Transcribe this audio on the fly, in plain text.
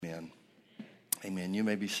Amen. You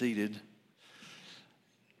may be seated.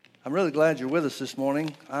 I'm really glad you're with us this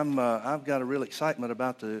morning. I've got a real excitement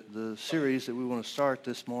about the series that we want to start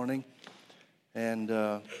this morning. And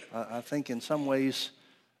I think in some ways,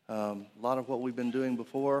 a lot of what we've been doing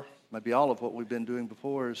before, maybe all of what we've been doing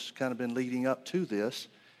before, has kind of been leading up to this.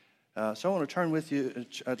 So I want to turn with you.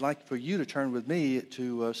 I'd like for you to turn with me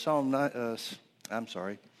to Psalm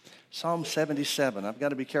 77. I've got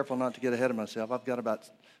to be careful not to get ahead of myself. I've got about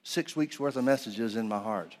 6 weeks worth of messages in my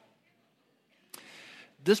heart.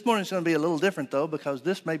 This morning's going to be a little different, though, because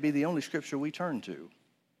this may be the only scripture we turn to.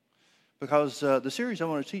 Because the series I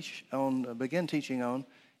want to begin teaching on,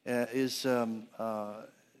 is, we're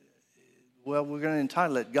going to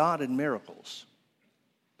entitle it God and Miracles.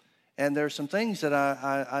 And there are some things that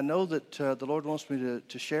I know that the Lord wants me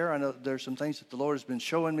to share. I know there's some things that the Lord has been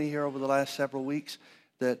showing me here over the last several weeks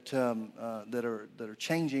that are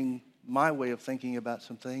changing my way of thinking about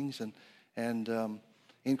some things and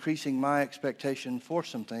increasing my expectation for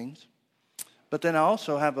some things. But then I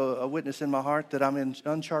also have a witness in my heart that I'm in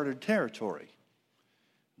uncharted territory,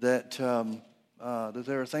 that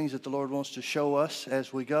there are things that the Lord wants to show us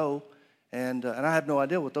as we go, and I have no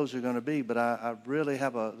idea what those are going to be, but I really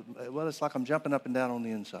have it's like I'm jumping up and down on the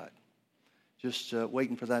inside, just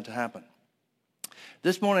waiting for that to happen.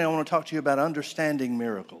 This morning I want to talk to you about understanding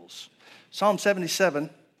miracles. Psalm 77,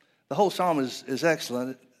 the whole psalm is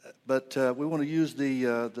excellent, but we want to use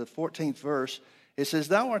the 14th verse. It says,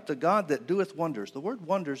 "Thou art the God that doeth wonders." The word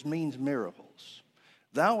wonders means miracles.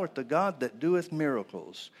 "Thou art the God that doeth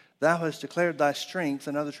miracles. Thou hast declared thy strength."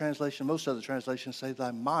 Most other translations say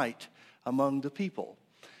thy might among the people.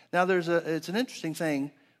 Now it's an interesting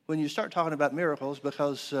thing when you start talking about miracles,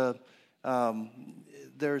 because let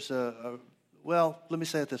me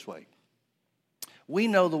say it this way. We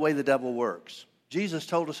know the way the devil works. Jesus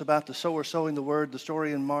told us about the sower sowing the word, the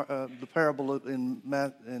story in the parable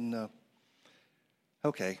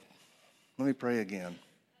okay, let me pray again.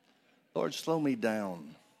 Lord, slow me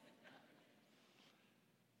down.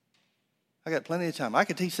 I got plenty of time. I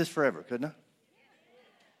could teach this forever, couldn't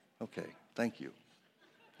I? Okay, thank you.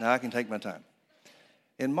 Now I can take my time.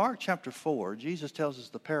 In Mark chapter 4, Jesus tells us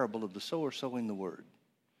the parable of the sower sowing the word.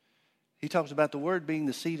 He talks about the word being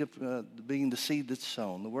the seed that's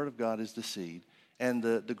sown. The word of God is the seed. And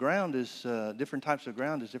the ground is different types of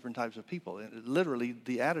ground is different types of people. Literally,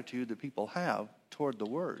 the attitude that people have toward the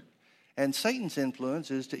word. And Satan's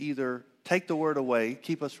influence is to either take the word away,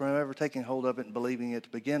 keep us from ever taking hold of it and believing it to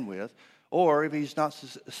begin with, or if he's not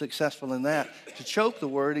successful in that, to choke the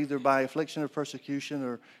word either by affliction or persecution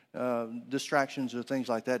or distractions or things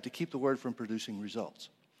like that to keep the word from producing results.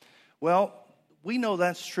 Well, we know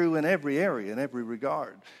that's true in every area, in every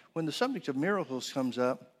regard. When the subject of miracles comes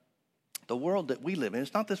up, the world that we live in,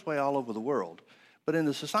 it's not this way all over the world, but in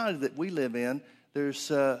the society that we live in,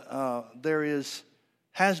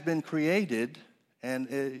 has been created, and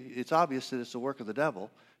it's obvious that it's the work of the devil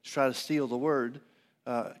to try to steal the word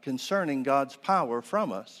concerning God's power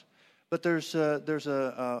from us. But there's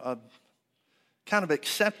a kind of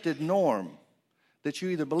accepted norm that you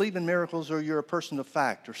either believe in miracles or you're a person of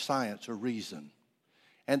fact or science or reason,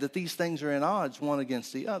 and that these things are in odds one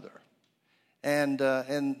against the other. And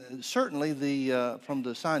certainly from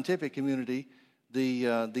the scientific community,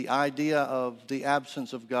 the idea of the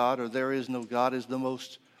absence of God or there is no God is the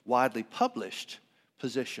most widely published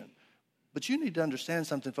position. But you need to understand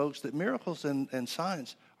something, folks, that miracles and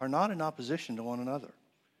science are not in opposition to one another.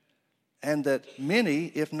 And that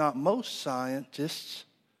many, if not most scientists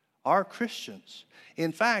are Christians.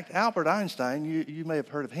 In fact, Albert Einstein, you may have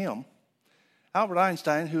heard of him. Albert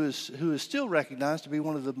Einstein, who is still recognized to be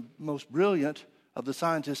one of the most brilliant of the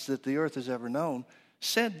scientists that the earth has ever known,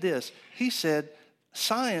 said this. He said,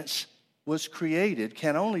 "Science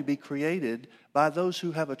can only be created by those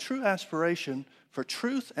who have a true aspiration for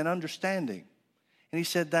truth and understanding." And he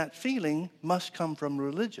said that feeling must come from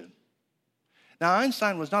religion. Now,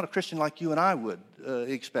 Einstein was not a Christian like you and I would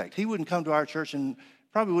expect. He wouldn't come to our church and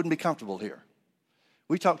probably wouldn't be comfortable here.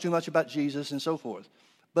 We talk too much about Jesus and so forth.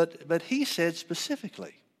 But he said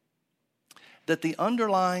specifically that the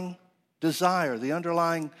underlying desire, the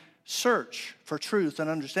underlying search for truth and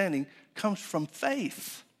understanding comes from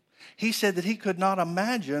faith. He said that he could not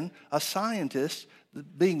imagine a scientist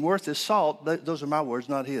being worth his salt. Those are my words,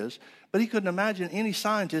 not his. But he couldn't imagine any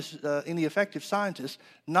scientist, any effective scientist,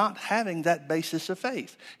 not having that basis of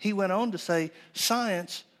faith. He went on to say,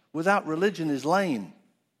 science without religion is lame.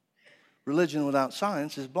 Religion without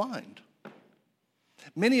science is blind.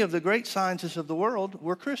 Many of the great scientists of the world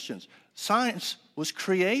were Christians. Science was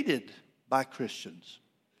created by Christians.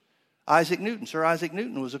 Sir Isaac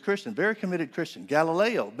Newton was a Christian, very committed Christian.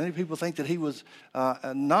 Galileo, many people think that he was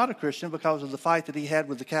not a Christian because of the fight that he had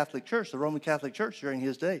with the Catholic Church, the Roman Catholic Church during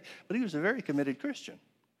his day, but he was a very committed Christian.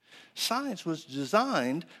 Science was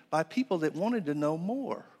designed by people that wanted to know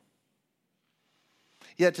more.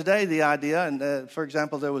 Yet today the idea, and for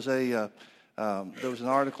example, there was an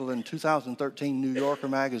article in 2013 New Yorker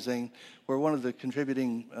magazine where one of the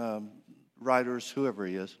contributing writers, whoever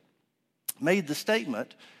he is, made the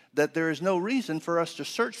statement that there is no reason for us to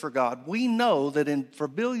search for God. We know that for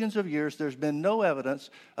billions of years there's been no evidence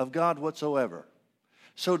of God whatsoever.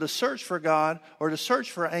 So to search for God or to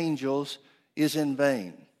search for angels is in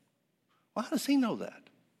vain. Well, how does he know that?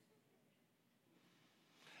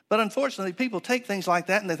 But unfortunately, people take things like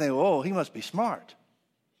that and they think, oh, he must be smart.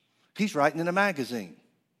 He's writing in a magazine.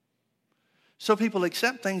 So people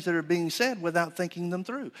accept things that are being said without thinking them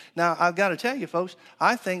through. Now, I've got to tell you, folks,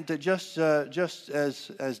 I think that just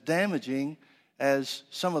as damaging as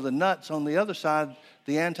some of the nuts on the other side,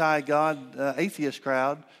 the anti-God atheist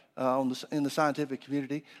crowd in the scientific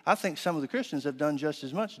community, I think some of the Christians have done just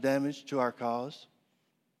as much damage to our cause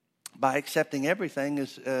by accepting everything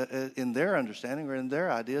as in their understanding or in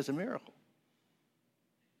their idea as a miracle.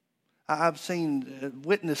 I've seen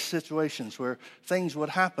witness situations where things would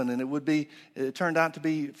happen and it turned out to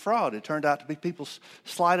be fraud. It turned out to be people's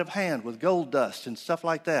sleight of hand with gold dust and stuff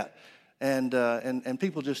like that. And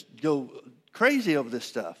people just go crazy over this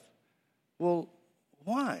stuff. Well,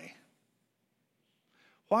 why?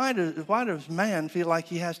 Why does man feel like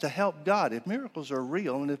he has to help God? If miracles are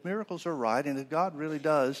real and if miracles are right and if God really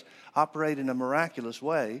does operate in a miraculous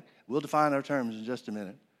way, we'll define our terms in just a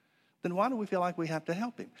minute, then why do we feel like we have to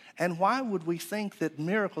help him? And why would we think that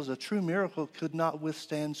miracles, a true miracle, could not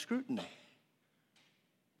withstand scrutiny?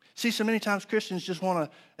 See, so many times Christians just want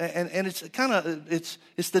to, and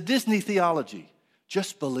it's the Disney theology.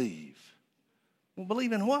 Just believe. Well,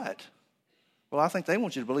 believe in what? Well, I think they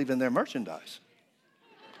want you to believe in their merchandise.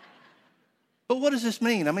 But what does this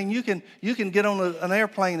mean? I mean, you can get on an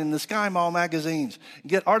airplane in the Sky Mall magazines and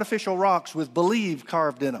get artificial rocks with believe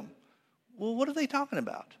carved in them. Well, what are they talking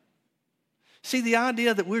about? See, the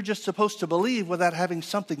idea that we're just supposed to believe without having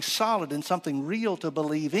something solid and something real to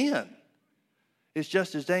believe in is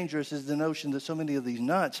just as dangerous as the notion that so many of these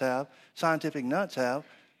nuts have, scientific nuts have,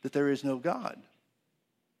 that there is no God.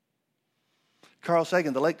 Carl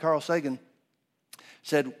Sagan, the late Carl Sagan,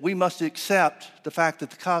 said, we must accept the fact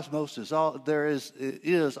that the cosmos is all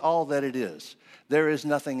that it is. There is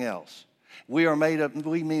nothing else. We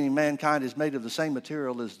meaning mankind, is made of the same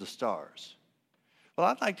material as the stars. Well,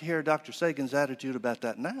 I'd like to hear Dr. Sagan's attitude about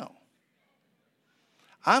that now.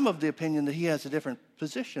 I'm of the opinion that he has a different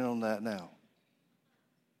position on that now.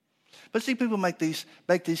 But see, people make these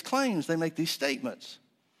claims, they make these statements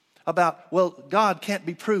about, well, God can't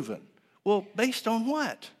be proven. Well, based on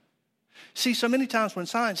what? See, so many times when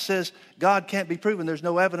science says God can't be proven, there's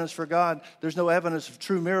no evidence for God, there's no evidence of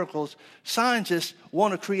true miracles, scientists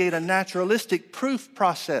want to create a naturalistic proof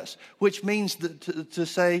process, which means to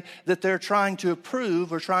say that they're trying to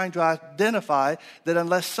prove or trying to identify that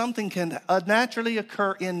unless something can naturally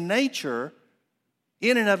occur in nature,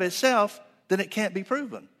 in and of itself, then it can't be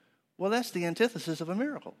proven. Well, that's the antithesis of a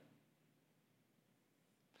miracle.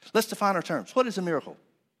 Let's define our terms. What is a miracle?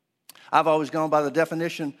 I've always gone by the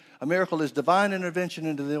definition, a miracle is divine intervention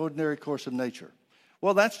into the ordinary course of nature.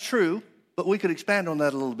 Well, that's true, but we could expand on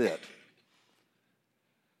that a little bit.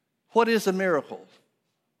 What is a miracle?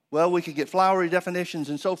 Well, we could get flowery definitions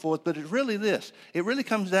and so forth, but it's really this. It really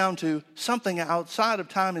comes down to something outside of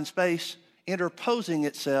time and space interposing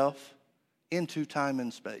itself into time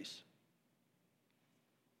and space.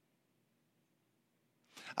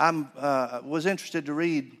 I was interested to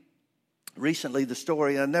read recently the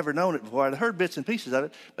story, I'd never known it before. I'd heard bits and pieces of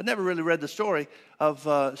it, but never really read the story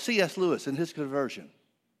of C.S. Lewis and his conversion.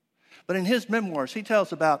 But in his memoirs, he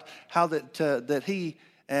tells about how that he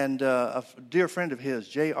and a dear friend of his,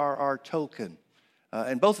 J.R.R. Tolkien,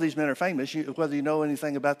 and both of these men are famous, whether you know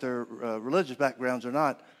anything about their religious backgrounds or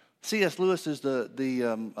not. C.S. Lewis is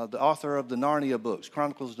the author of the Narnia books,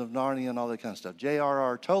 Chronicles of Narnia and all that kind of stuff.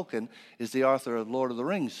 J.R.R. Tolkien is the author of Lord of the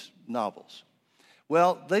Rings novels.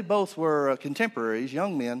 Well, they both were contemporaries,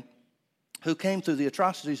 young men, who came through the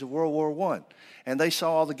atrocities of World War I. And they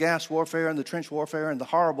saw all the gas warfare and the trench warfare and the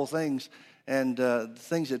horrible things and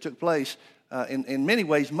things that took place, in many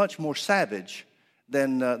ways much more savage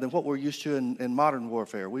than what we're used to in modern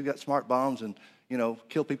warfare. We've got smart bombs and,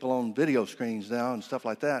 kill people on video screens now and stuff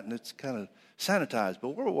like that, and it's kind of sanitized. But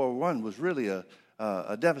World War I was really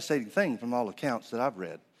a devastating thing from all accounts that I've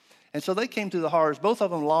read. And so they came through the horrors. Both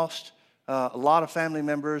of them lost a lot of family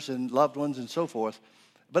members and loved ones and so forth.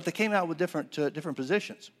 but they came out with different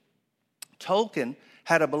positions. Tolkien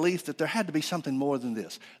had a belief that there had to be something more than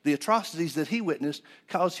this. The atrocities that he witnessed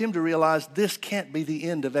caused him to realize this can't be the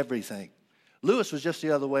end of everything. Lewis was just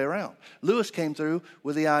the other way around. Lewis came through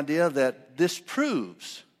with the idea that this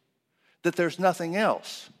proves that there's nothing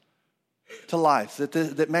else to life,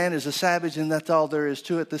 that man is a savage and that's all there is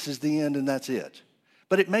to it. This is the end and that's it.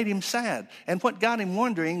 But it made him sad. And what got him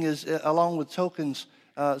wondering is, along with Tolkien's,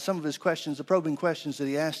 some of his questions, the probing questions that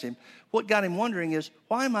he asked him, what got him wondering is,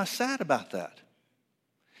 why am I sad about that?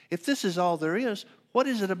 If this is all there is, what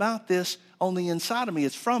is it about this on the inside of me?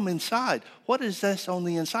 It's from inside. What is this on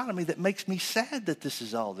the inside of me that makes me sad that this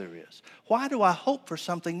is all there is? Why do I hope for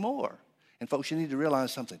something more? And folks, you need to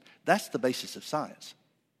realize something. That's the basis of science.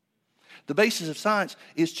 The basis of science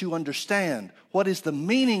is to understand what is the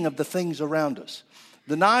meaning of the things around us.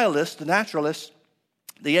 The nihilists, the naturalists,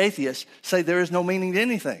 the atheists say there is no meaning to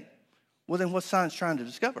anything. Well, then what's science trying to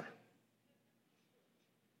discover?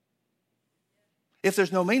 If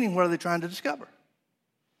there's no meaning, what are they trying to discover?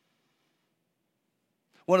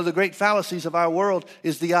 One of the great fallacies of our world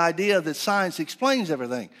is the idea that science explains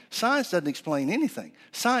everything. Science doesn't explain anything.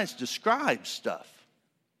 Science describes stuff,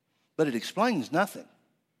 but it explains nothing.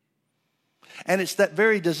 And it's that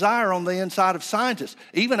very desire on the inside of scientists,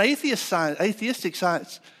 even atheistic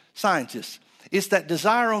scientists. It's that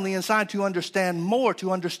desire on the inside to understand more,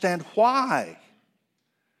 to understand why.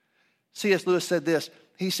 C.S. Lewis said this.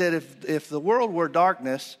 He said, if the world were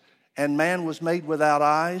darkness and man was made without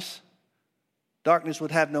eyes, darkness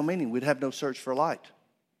would have no meaning. We'd have no search for light.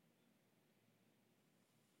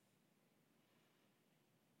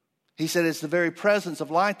 He said it's the very presence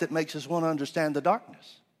of light that makes us want to understand the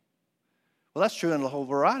darkness. Well, that's true in a whole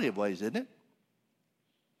variety of ways, isn't it?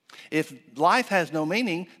 If life has no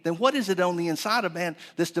meaning, then what is it on the inside of man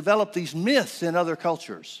that's developed these myths in other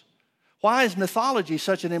cultures? Why is mythology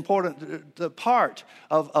such an important part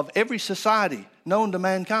of every society known to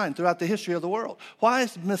mankind throughout the history of the world? Why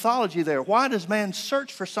is mythology there? Why does man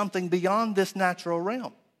search for something beyond this natural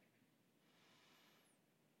realm?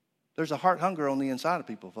 There's a heart hunger on the inside of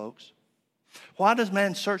people, folks. Why does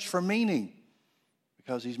man search for meaning?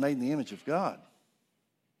 Because he's made in the image of God.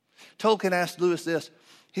 Tolkien asked Lewis this.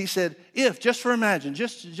 He said, just for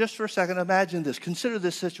a second, imagine this. Consider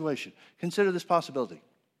this situation. Consider this possibility.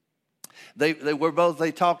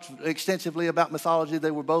 They talked extensively about mythology.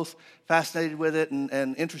 They were both fascinated with it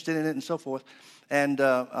and interested in it and so forth. And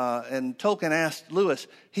Tolkien asked Lewis,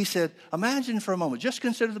 he said, imagine for a moment, just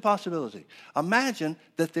consider the possibility. Imagine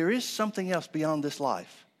that there is something else beyond this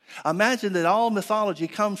life. Imagine that all mythology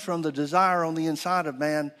comes from the desire on the inside of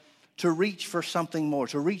man to reach for something more,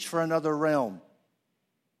 to reach for another realm.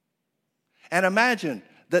 And imagine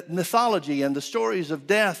that mythology and the stories of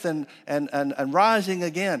death and rising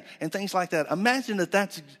again and things like that. Imagine that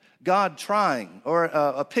that's God trying, or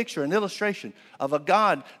a picture, an illustration of a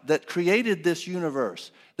God that created this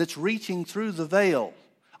universe, that's reaching through the veil,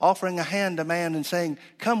 offering a hand to man and saying,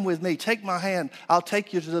 come with me, take my hand, I'll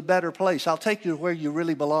take you to the better place, I'll take you to where you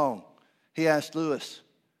really belong. He asked Lewis,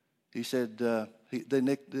 he said,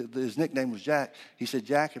 his nickname was Jack. He said,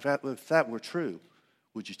 Jack, if that were true,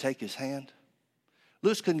 would you take his hand?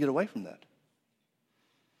 Lewis couldn't get away from that.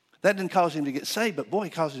 That didn't cause him to get saved, but boy,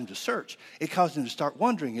 it caused him to search. It caused him to start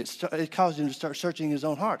wondering. It caused him to start searching his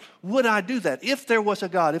own heart. Would I do that? If there was a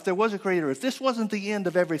God, if there was a creator, if this wasn't the end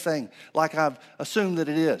of everything like I've assumed that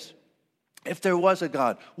it is, if there was a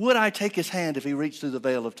God, would I take his hand if he reached through the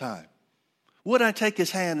veil of time? Would I take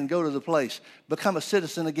his hand and go to the place, become a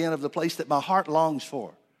citizen again of the place that my heart longs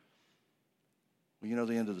for? Well, you know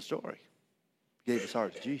the end of the story. He gave his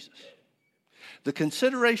heart to Jesus. The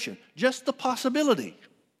consideration, just the possibility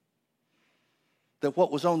that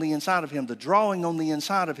what was on the inside of him, the drawing on the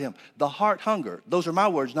inside of him, the heart hunger, those are my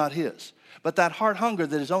words, not his, but that heart hunger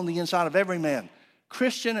that is on the inside of every man,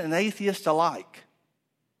 Christian and atheist alike,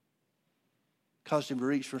 caused him to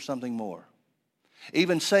reach for something more.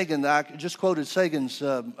 Even Sagan, I just quoted Sagan's,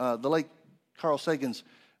 the late Carl Sagan's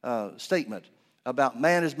statement about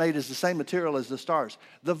man is made as the same material as the stars.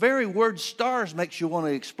 The very word stars makes you want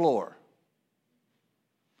to explore.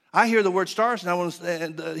 I hear the word stars and I want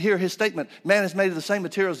to hear his statement, man is made of the same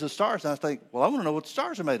material as the stars. And I think, well, I want to know what the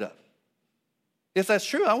stars are made of. If that's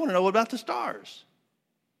true, I want to know about the stars.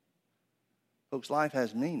 Folks, life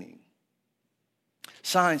has meaning.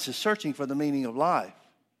 Science is searching for the meaning of life.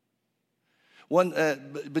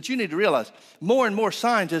 But you need to realize, more and more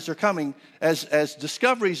scientists are coming as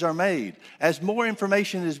discoveries are made, as more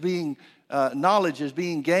information is being, knowledge is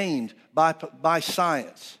being gained by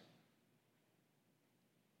science.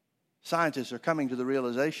 Scientists are coming to the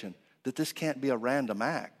realization that this can't be a random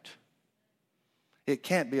act. It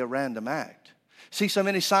can't be a random act. See, so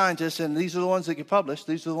many scientists, and these are the ones that get published,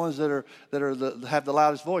 these are the ones that have the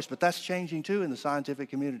loudest voice, but that's changing too in the scientific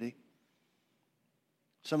community.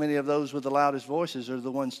 So many of those with the loudest voices are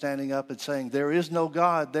the ones standing up and saying, there is no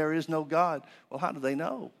God, there is no God. Well, how do they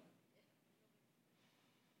know?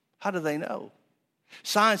 How do they know?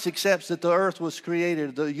 Science accepts that the earth was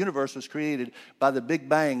created, the universe was created by the Big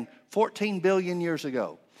Bang 14 billion years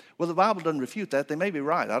ago. Well, the Bible doesn't refute that. They may be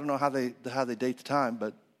right. I don't know how they date the time,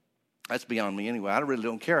 but that's beyond me anyway. I really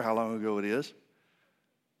don't care how long ago it is.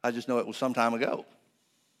 I just know it was some time ago.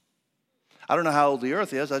 I don't know how old the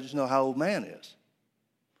earth is. I just know how old man is.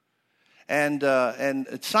 And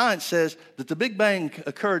science says that the Big Bang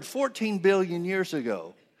occurred 14 billion years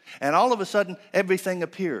ago. And all of a sudden, everything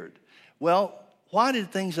appeared. Well, why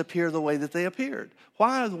did things appear the way that they appeared?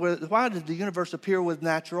 Why did the universe appear with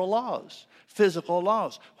natural laws, physical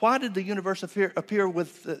laws? Why did the universe appear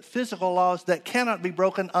with physical laws that cannot be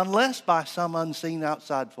broken unless by some unseen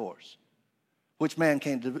outside force, which man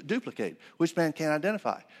can't duplicate, which man can't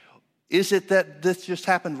identify? Is it that this just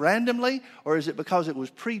happened randomly, or is it because it was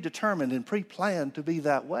predetermined and pre-planned to be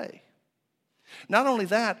that way? Not only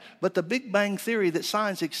that, but the Big Bang theory that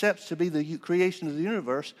science accepts to be the creation of the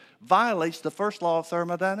universe violates the first law of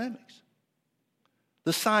thermodynamics,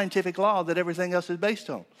 the scientific law that everything else is based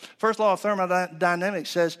on. First law of thermodynamics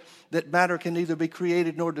says that matter can neither be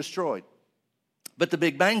created nor destroyed. But the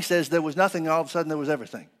Big Bang says there was nothing, all of a sudden there was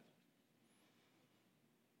everything.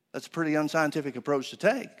 That's a pretty unscientific approach to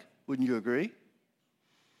take. Wouldn't you agree?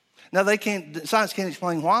 Now, science can't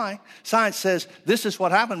explain why. Science says this is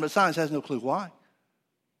what happened, but science has no clue why.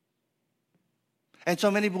 And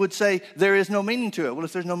so many would say there is no meaning to it. Well,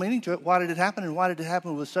 if there's no meaning to it, why did it happen? And why did it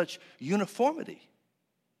happen with such uniformity?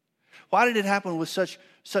 Why did it happen with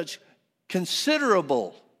such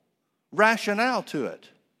considerable rationale to it?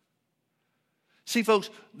 See, folks,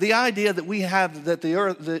 the idea that we have that the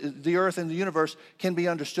earth and the universe can be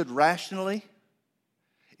understood rationally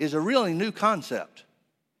is a really new concept,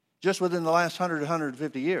 just within the last 100 to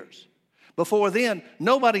 150 years. Before then,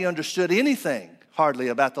 nobody understood anything hardly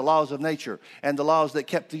about the laws of nature and the laws that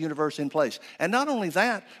kept the universe in place. And not only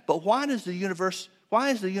that, but why is the universe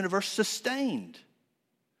sustained?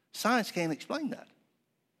 Science can't explain that.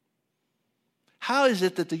 How is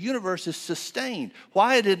it that the universe is sustained?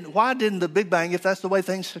 Why didn't the Big Bang, if that's the way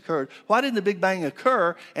things occurred, why didn't the Big Bang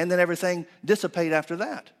occur and then everything dissipate after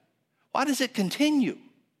that? Why does it continue?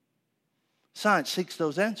 Science seeks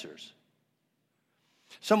those answers.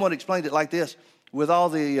 Someone explained it like this: with all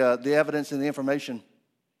the evidence and the information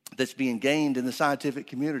that's being gained in the scientific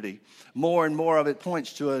community, more and more of it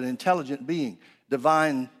points to an intelligent being,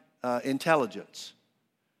 divine intelligence.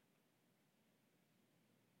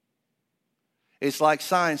 It's like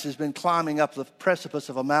science has been climbing up the precipice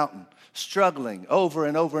of a mountain, struggling over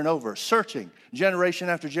and over and over, searching generation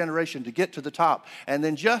after generation to get to the top. And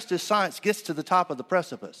then just as science gets to the top of the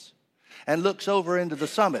precipice and looks over into the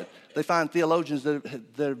summit, they find theologians that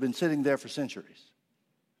have been sitting there for centuries.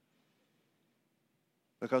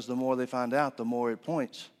 Because the more they find out, the more it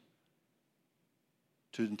points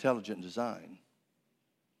to intelligent design.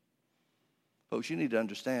 Folks, you need to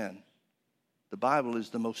understand, the Bible is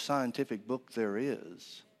the most scientific book there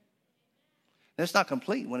is. And it's not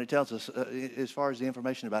complete when it tells us as far as the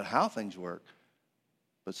information about how things work,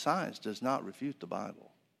 but science does not refute the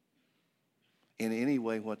Bible in any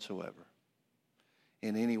way whatsoever.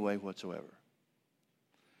 In any way whatsoever.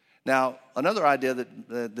 Now, another idea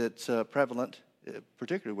that's prevalent,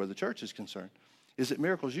 particularly where the church is concerned, is that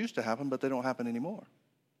miracles used to happen, but they don't happen anymore.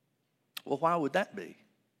 Well, why would that be?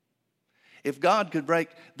 If God could break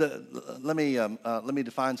let me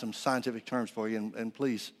define some scientific terms for you, and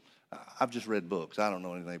please, I've just read books. I don't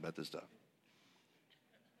know anything about this stuff.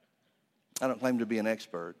 I don't claim to be an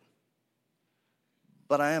expert,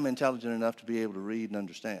 but I am intelligent enough to be able to read and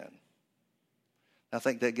understand. I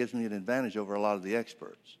think that gives me an advantage over a lot of the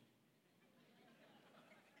experts.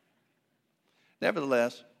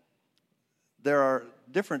 Nevertheless, there are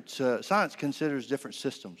different, science considers different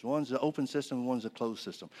systems. One's an open system and one's a closed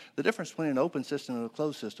system. The difference between an open system and a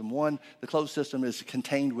closed system: one, the closed system is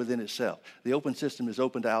contained within itself. The open system is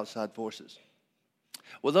open to outside forces.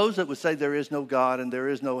 Well, those that would say there is no God and there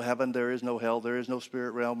is no heaven, there is no hell, there is no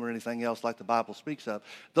spirit realm or anything else like the Bible speaks of,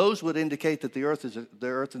 those would indicate that the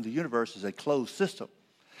earth and the universe is a closed system.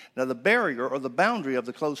 Now, the barrier or the boundary of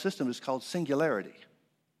the closed system is called singularity.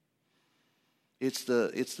 It's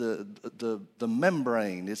the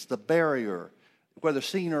membrane, it's the barrier, whether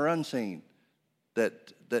seen or unseen,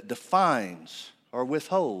 that defines or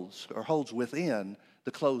withholds or holds within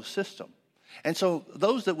the closed system. And so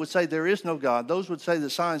those that would say there is no God, those would say that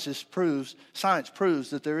science proves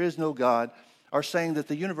that there is no God, are saying that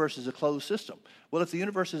the universe is a closed system. Well, if the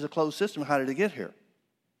universe is a closed system, how did it get here?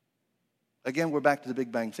 Again, we're back to the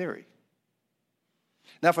Big Bang Theory.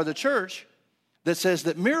 Now, for the church that says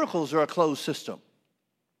that miracles are a closed system,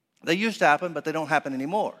 they used to happen, but they don't happen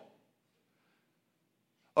anymore.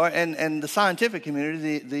 And the scientific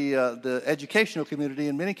community, the educational community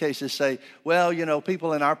in many cases say, well,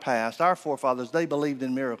 people in our past, our forefathers, they believed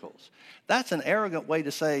in miracles. That's an arrogant way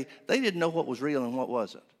to say they didn't know what was real and what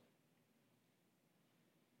wasn't.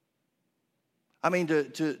 I mean,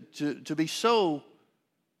 to be so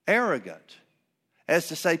arrogant as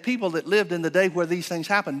to say people that lived in the day where these things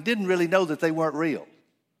happened didn't really know that they weren't real.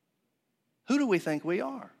 Who do we think we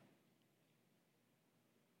are?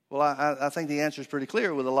 Well, I think the answer is pretty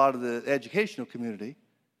clear with a lot of the educational community,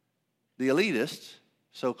 the elitists,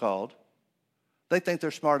 so-called. They think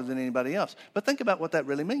they're smarter than anybody else. But think about what that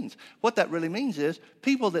really means. What that really means is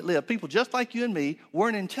people just like you and me,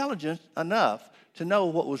 weren't intelligent enough to know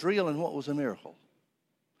what was real and what was a miracle.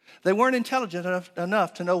 They weren't intelligent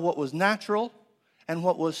enough to know what was natural and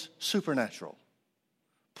what was supernatural.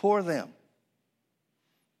 Poor them.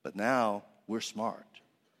 But now we're smart.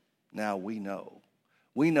 Now we know.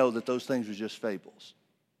 We know that those things are just fables.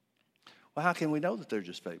 Well, how can we know that they're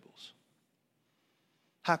just fables?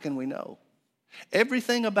 How can we know?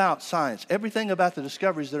 Everything about science, everything about the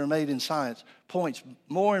discoveries that are made in science points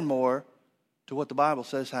more and more to what the Bible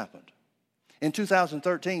says happened. In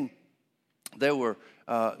 2013, there were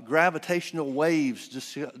gravitational waves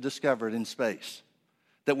discovered in space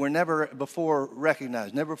that were never before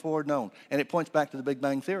recognized, never before known. And it points back to the Big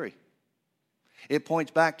Bang Theory. It points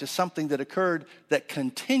back to something that occurred that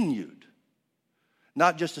continued,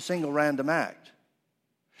 not just a single random act.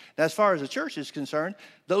 Now, as far as the church is concerned,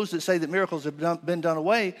 those that say that miracles have been done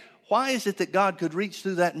away, why is it that God could reach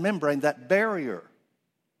through that membrane, that barrier,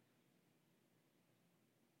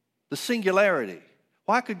 the singularity?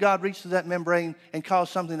 Why could God reach through that membrane and cause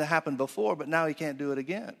something to happen before, but now he can't do it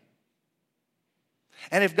again?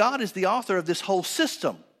 And if God is the author of this whole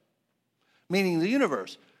system, meaning the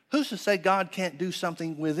universe, who's to say God can't do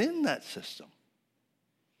something within that system?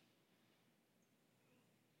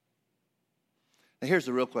 Now, here's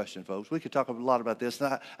the real question, folks. We could talk a lot about this.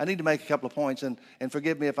 Now, I need to make a couple of points, and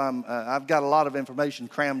forgive me if I've got a lot of information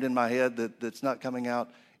crammed in my head that's not coming out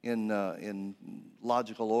in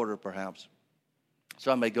logical order, perhaps.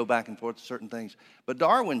 So I may go back and forth to certain things. But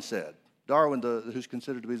Darwin, who's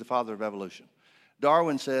considered to be the father of evolution,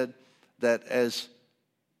 Darwin said that as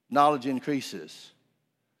knowledge increases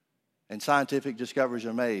and scientific discoveries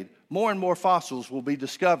are made, more and more fossils will be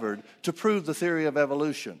discovered to prove the theory of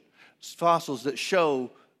evolution. Fossils that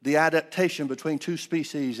show the adaptation between two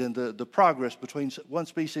species and the progress between one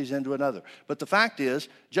species into another. But the fact is,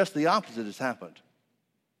 just the opposite has happened.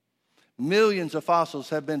 Millions of fossils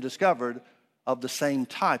have been discovered of the same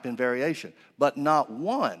type and variation, but not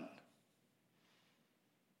one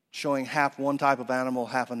showing half one type of animal,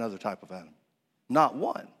 half another type of animal. Not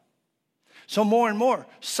one. So more and more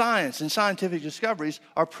science and scientific discoveries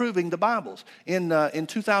are proving the Bibles. In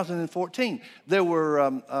 2014,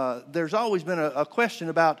 there's always been a question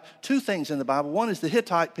about two things in the Bible. One is the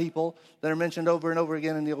Hittite people that are mentioned over and over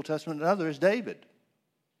again in the Old Testament. Another is David,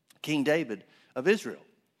 King David of Israel,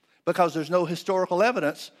 because there's no historical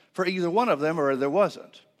evidence for either one of them, or there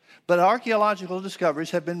wasn't. But archaeological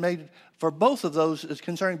discoveries have been made for both of those,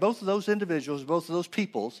 concerning both of those individuals, both of those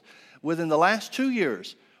peoples, within the last 2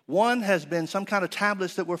 years. One has been some kind of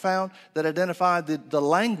tablets that were found that identified the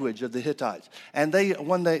language of the Hittites. And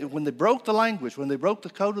when they broke the language, when they broke the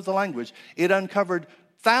code of the language, it uncovered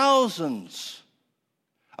thousands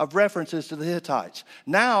of references to the Hittites.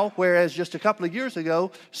 Now, whereas just a couple of years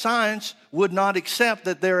ago, science would not accept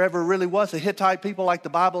that there ever really was a Hittite people like the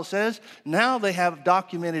Bible says, now they have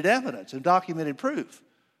documented evidence and documented proof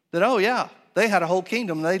that, oh yeah, they had a whole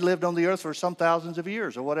kingdom and they lived on the earth for some thousands of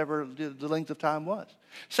years or whatever the length of time was.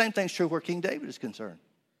 Same thing's true where King David is concerned.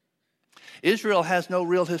 Israel has no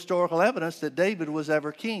real historical evidence that David was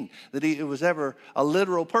ever king, that he was ever a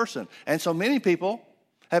literal person. And so many people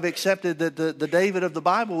have accepted that the David of the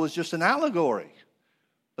Bible was just an allegory.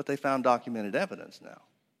 But they found documented evidence now.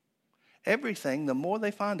 Everything, the more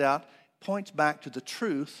they find out, points back to the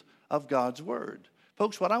truth of God's word.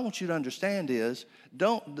 Folks, what I want you to understand is,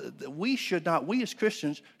 we as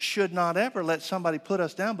Christians should not ever let somebody put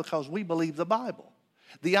us down because we believe the Bible.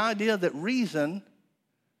 The idea that reason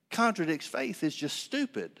contradicts faith is just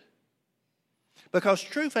stupid. Because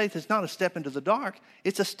true faith is not a step into the dark,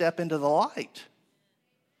 it's a step into the light.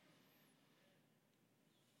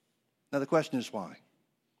 Now the question is why?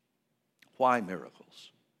 Why miracles?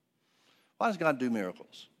 Why does God do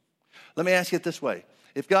miracles? Let me ask you it this way.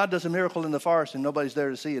 If God does a miracle in the forest and nobody's there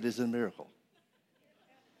to see it, is it a miracle?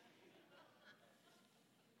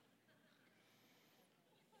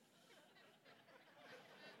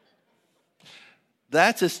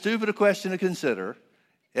 That's as stupid a question to consider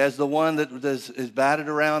as the one that is batted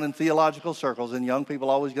around in theological circles, and young people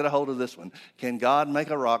always get a hold of this one. Can God make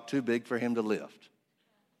a rock too big for him to lift?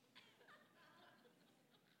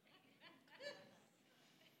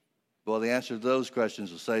 Well, the answer to those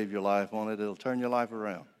questions will save your life, won't it? It'll turn your life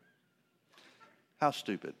around. How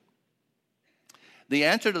stupid. The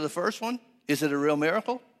answer to the first one, is it a real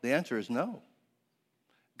miracle? The answer is no.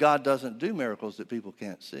 God doesn't do miracles that people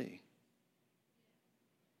can't see.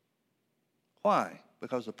 Why?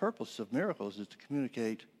 Because the purpose of miracles is to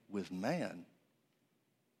communicate with man.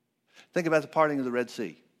 Think about the parting of the Red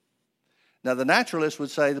Sea. Now, the naturalist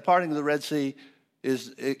would say the parting of the Red Sea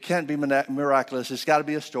it can't be miraculous. It's got to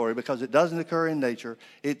be a story because it doesn't occur in nature.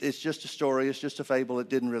 It's just a story. It's just a fable. It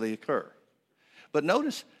didn't really occur. But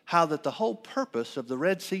notice how that the whole purpose of the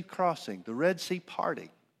Red Sea crossing, the Red Sea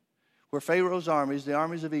parting, where Pharaoh's armies, the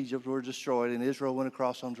armies of Egypt, were destroyed and Israel went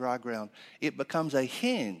across on dry ground, it becomes a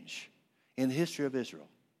hinge in the history of Israel.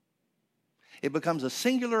 It becomes a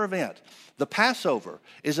singular event. The Passover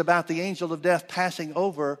is about the angel of death passing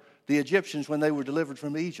over the Egyptians when they were delivered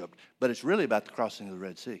from Egypt, but it's really about the crossing of the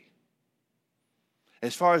Red Sea.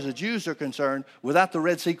 As far as the Jews are concerned, without the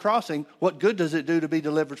Red Sea crossing, what good does it do to be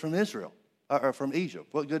delivered from Israel, or from Egypt?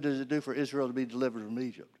 What good does it do for Israel to be delivered from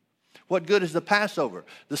Egypt? What good is the Passover,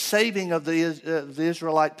 the saving of the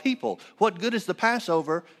Israelite people? What good is the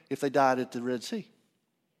Passover if they died at the Red Sea?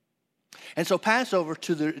 And so Passover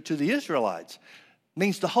to the Israelites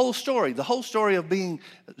means the whole story of being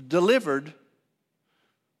delivered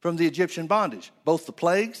from the Egyptian bondage. Both the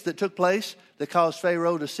plagues that took place that caused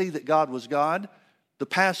Pharaoh to see that God was God, the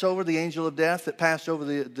Passover, the angel of death that passed over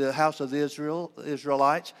the house of the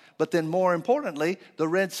Israelites, but then more importantly, the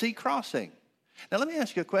Red Sea crossing. Now let me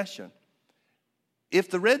ask you a question. If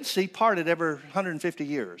the Red Sea parted every 150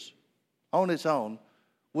 years on its own,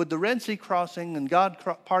 would the Red Sea crossing and God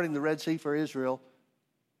parting the Red Sea for Israel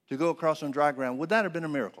to go across on dry ground, would that have been a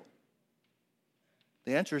miracle?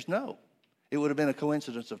 The answer is no. It would have been a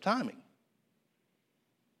coincidence of timing.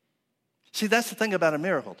 See, that's the thing about a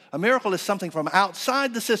miracle. A miracle is something from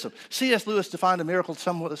outside the system. C.S. Lewis defined a miracle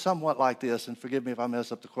somewhat like this, and forgive me if I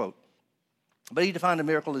mess up the quote. But he defined a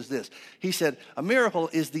miracle as this. He said, a miracle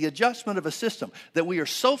is the adjustment of a system that we are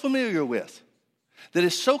so familiar with, that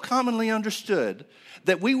is so commonly understood,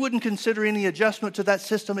 that we wouldn't consider any adjustment to that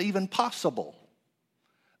system even possible.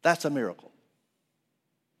 That's a miracle.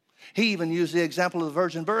 He even used the example of the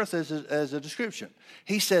virgin birth as a description.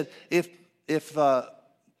 He said, if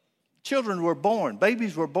children were born,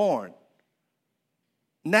 babies were born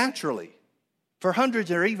naturally for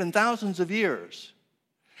hundreds or even thousands of years,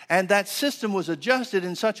 and that system was adjusted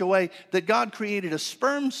in such a way that God created a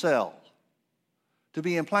sperm cell to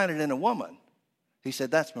be implanted in a woman, he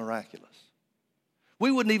said that's miraculous.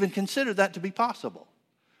 We wouldn't even consider that to be possible.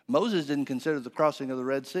 Moses didn't consider the crossing of the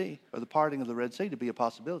Red Sea or the parting of the Red Sea to be a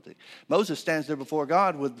possibility. Moses stands there before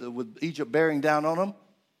God with Egypt bearing down on him.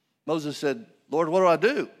 Moses said, Lord, what do I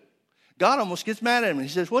do? God almost gets mad at him. He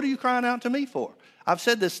says, what are you crying out to me for? I've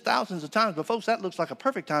said this thousands of times, but folks, that looks like a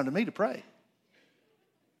perfect time to me to pray.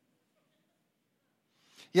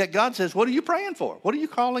 Yet God says, what are you praying for? What are you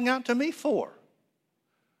calling out to me for?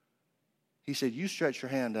 He said, you stretch your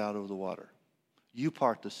hand out over the water. You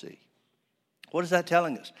part the sea. What is that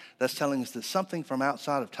telling us? That's telling us that something from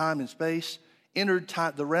outside of time and space entered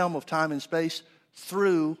the realm of time and space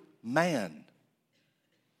through man.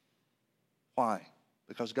 Why?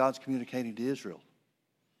 Because God's communicating to Israel.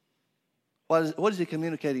 What is he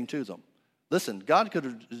communicating to them? Listen, God could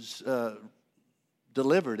have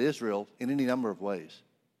delivered Israel in any number of ways.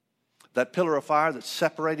 That pillar of fire that's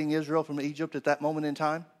separating Israel from Egypt at that moment in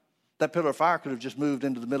time, that pillar of fire could have just moved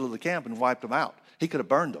into the middle of the camp and wiped them out. He could have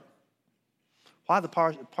burned them. Why the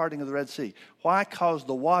parting of the Red Sea? Why cause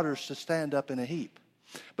the waters to stand up in a heap?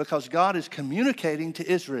 Because God is communicating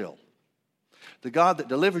to Israel. The God that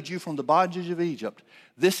delivered you from the bondage of Egypt,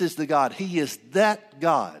 this is the God. He is that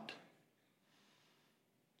God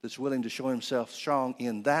that's willing to show himself strong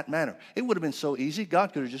in that manner. It would have been so easy.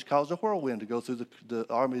 God could have just caused a whirlwind to go through the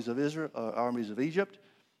armies of armies of Egypt,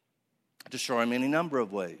 destroy them any number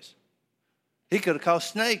of ways. He could have caused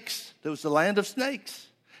snakes. There was the land of snakes.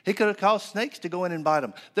 He could have caused snakes to go in and bite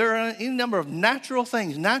them. There are any number of natural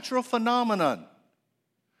things, natural phenomenon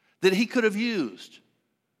that he could have used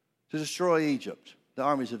to destroy Egypt, the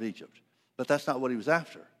armies of Egypt. But that's not what he was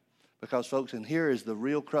after. Because, folks, and here is the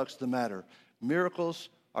real crux of the matter. Miracles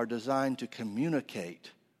are designed to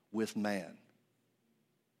communicate with man.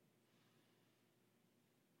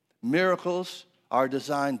 Miracles are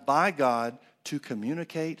designed by God to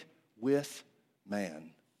communicate with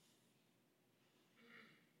man.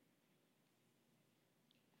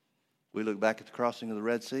 We look back at the crossing of the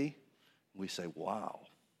Red Sea, and we say, wow,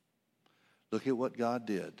 look at what God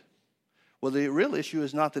did. Well, the real issue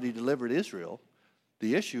is not that he delivered Israel.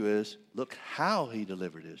 The issue is, look how he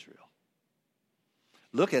delivered Israel.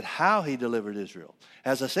 Look at how he delivered Israel.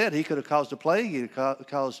 As I said, he could have caused a plague. He could have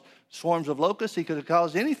caused swarms of locusts. He could have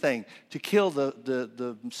caused anything to kill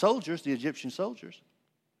the soldiers, the Egyptian soldiers.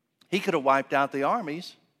 He could have wiped out the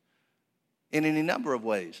armies in any number of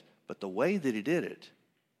ways. But the way that he did it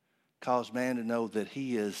caused man to know that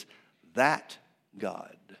he is that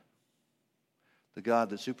God. The God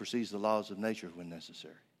that supersedes the laws of nature when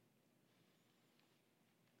necessary.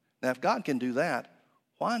 Now, if God can do that,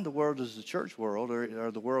 why in the world does the church world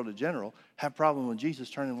or the world in general have a problem with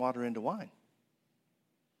Jesus turning water into wine?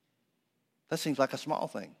 That seems like a small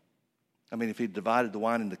thing. I mean, if he divided the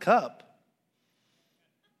wine in the cup,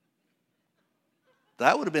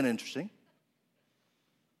 that would have been interesting.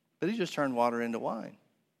 But he just turned water into wine.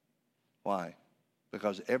 Why?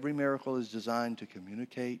 Because every miracle is designed to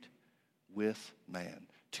communicate with man.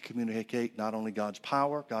 To communicate not only God's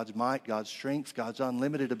power, God's might, God's strength, God's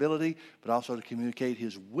unlimited ability, but also to communicate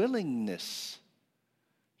his willingness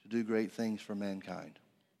to do great things for mankind.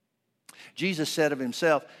 Jesus said of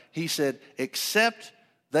himself, he said, except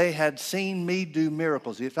they had seen me do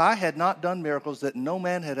miracles. If I had not done miracles that no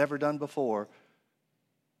man had ever done before,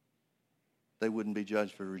 they wouldn't be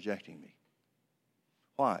judged for rejecting me.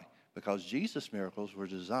 Why? Because Jesus' miracles were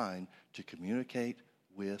designed to communicate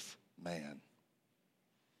with man.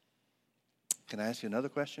 Can I ask you another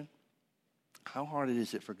question? How hard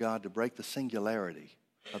is it for God to break the singularity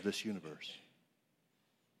of this universe?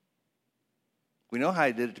 We know how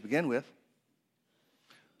he did it to begin with.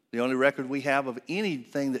 The only record we have of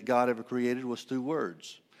anything that God ever created was through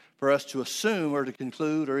words. For us to assume or to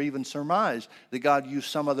conclude or even surmise that God used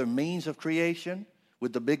some other means of creation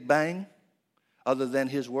with the Big Bang, other than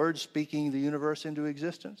his words speaking the universe into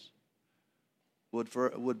existence,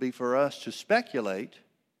 would be for us to speculate.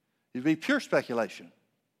 It would be pure speculation.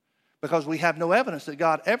 Because we have no evidence that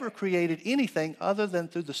God ever created anything other than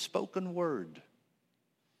through the spoken word.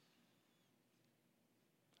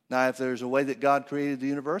 Now, if there's a way that God created the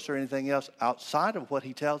universe or anything else outside of what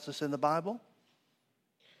he tells us in the Bible,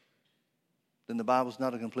 then the Bible's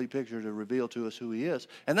not a complete picture to reveal to us who he is.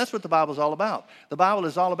 And that's what the Bible's all about. The Bible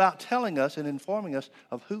is all about telling us and informing us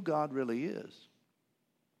of who God really is.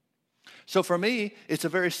 So for me, it's a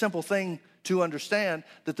very simple thing to understand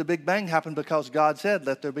that the Big Bang happened because God said,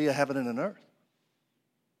 let there be a heaven and an earth.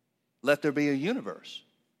 Let there be a universe.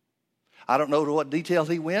 I don't know to what detail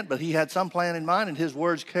he went, but he had some plan in mind, and his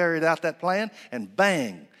words carried out that plan, and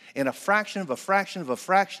bang, in a fraction of a fraction of a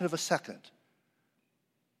fraction of a second,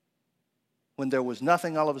 when there was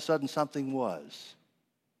nothing, all of a sudden something was.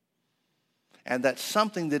 And that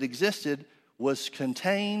something that existed was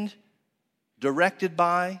contained, directed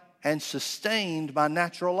by, and sustained by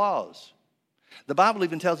natural laws. The Bible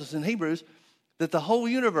even tells us in Hebrews that the whole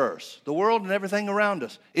universe, the world and everything around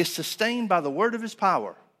us, is sustained by the word of his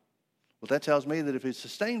power. Well, that tells me that if it's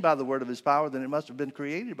sustained by the word of his power, then it must have been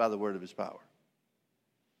created by the word of his power.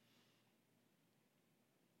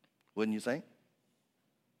 Wouldn't you think?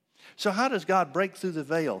 So how does God break through the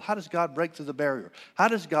veil? How does God break through the barrier? How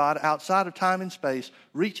does God, outside of time and space,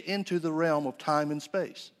 reach into the realm of time and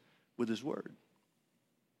space? With his word.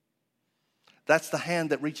 That's the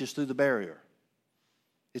hand that reaches through the barrier.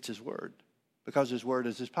 It's his word, because his word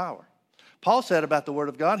is his power. Paul said about the word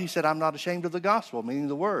of God, he said, I'm not ashamed of the gospel, meaning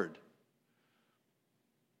the word.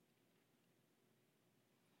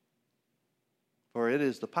 For it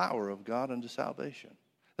is the power of God unto salvation.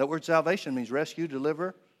 That word salvation means rescue,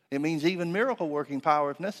 deliver. It means even miracle working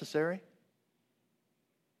power if necessary.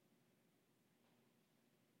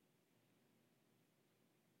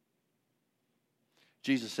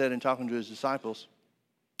 Jesus said in talking to his disciples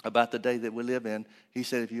about the day that we live in, he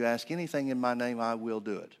said, if you ask anything in my name, I will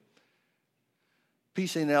do it.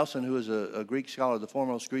 P.C. Nelson, who is a Greek scholar, the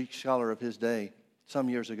foremost Greek scholar of his day, some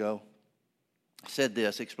years ago, said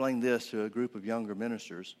this, explained this to a group of younger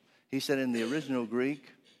ministers. He said in the original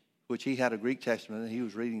Greek, which he had a Greek Testament and he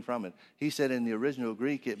was reading from it, he said in the original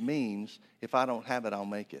Greek it means, if I don't have it, I'll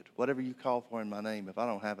make it. Whatever you call for in my name, if I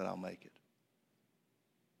don't have it, I'll make it.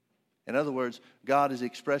 In other words, God is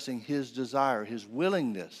expressing his desire, his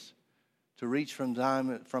willingness to reach from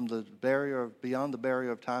the barrier, beyond the barrier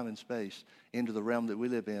of time and space into the realm that we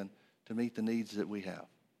live in to meet the needs that we have.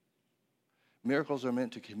 Miracles are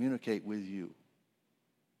meant to communicate with you.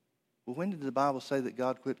 Well, when did the Bible say that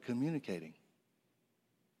God quit communicating?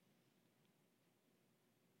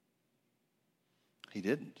 He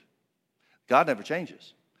didn't. God never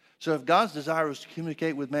changes. So if God's desire was to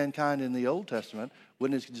communicate with mankind in the Old Testament,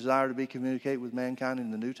 wouldn't his desire to be communicate with mankind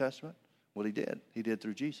in the New Testament? Well, he did. He did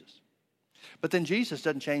through Jesus. But then Jesus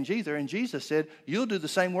doesn't change either. And Jesus said, you'll do the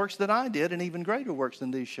same works that I did, and even greater works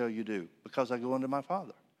than these shall you do, because I go unto my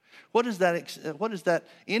Father. What does that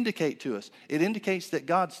indicate to us? It indicates that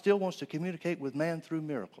God still wants to communicate with man through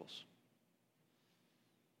miracles.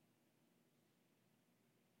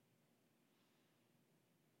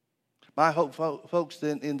 My hope, folks,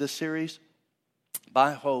 in this series,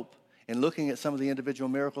 my hope in looking at some of the individual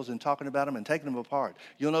miracles and talking about them and taking them apart.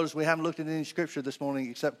 You'll notice we haven't looked at any scripture this morning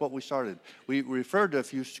except what we started. We referred to a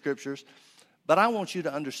few scriptures, but I want you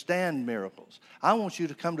to understand miracles. I want you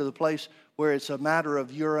to come to the place where it's a matter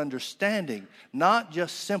of your understanding, not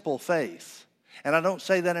just simple faith. And I don't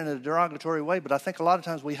say that in a derogatory way, but I think a lot of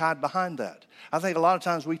times we hide behind that. I think a lot of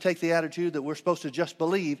times we take the attitude that we're supposed to just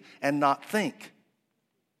believe and not think.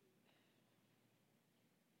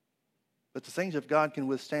 But the things of God can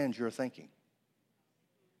withstand your thinking.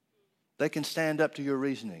 They can stand up to your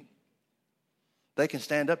reasoning. They can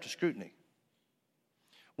stand up to scrutiny.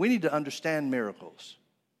 We need to understand miracles.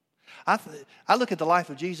 I look at the life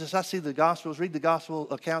of Jesus. I see the Gospels, read the Gospel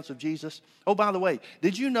accounts of Jesus. Oh, by the way,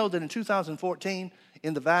 did you know that in 2014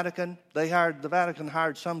 in the Vatican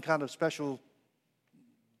hired some kind of special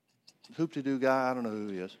hoop-de-doo guy? I don't know who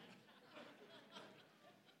he is.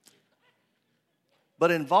 But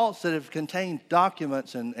in vaults that have contained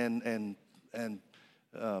documents and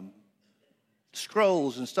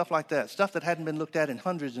scrolls and stuff like that, stuff that hadn't been looked at in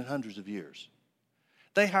hundreds and hundreds of years.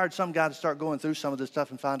 They hired some guy to start going through some of this stuff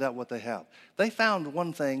and find out what they have. They found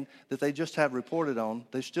one thing that they just have reported on.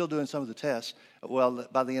 They're still doing some of the tests. Well,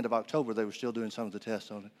 by the end of October, they were still doing some of the tests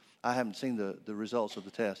on it. I haven't seen the results of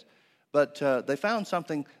the test. But they found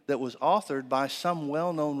something that was authored by some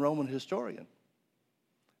well-known Roman historian.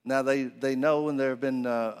 Now, they know, and there have been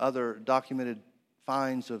other documented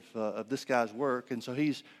finds of this guy's work, and so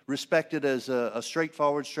he's respected as a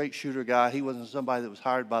straightforward, straight-shooter guy. He wasn't somebody that was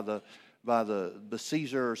hired by the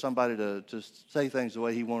Caesar or somebody to say things the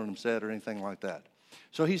way he wanted them said or anything like that.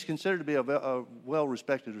 So he's considered to be a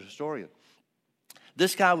well-respected historian.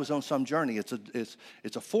 This guy was on some journey. It's a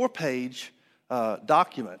 4-page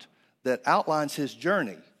document that outlines his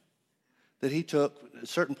journey that he took at a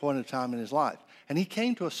certain point in time in his life. And he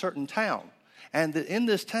came to a certain town. And in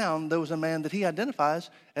this town, there was a man that he identifies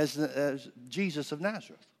as Jesus of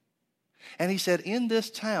Nazareth. And he said, in this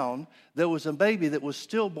town, there was a baby that was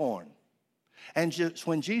stillborn. And just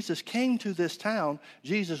when Jesus came to this town,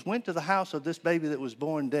 Jesus went to the house of this baby that was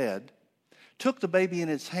born dead, took the baby in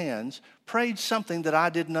his hands, prayed something that I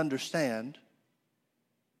didn't understand,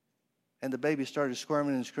 and the baby started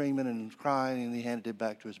squirming and screaming and crying, and he handed it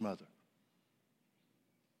back to his mother.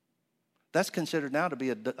 That's considered now to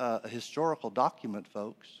be a historical document,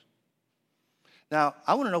 folks. Now,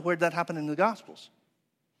 I want to know where that happened in the Gospels.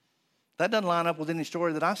 That doesn't line up with any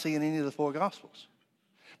story that I see in any of the 4 Gospels.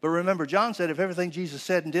 But remember, John said if everything Jesus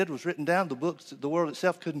said and did was written down, the world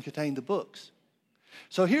itself couldn't contain the books.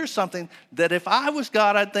 So here's something that if I was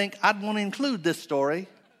God, I'd think I'd want to include this story.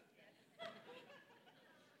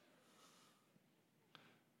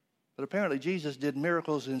 But apparently Jesus did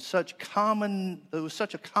miracles it was such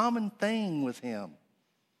a common thing with him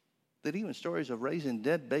that even stories of raising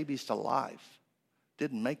dead babies to life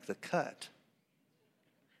didn't make the cut.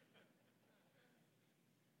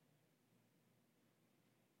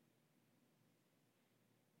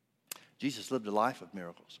 Jesus lived a life of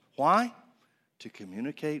miracles. Why? To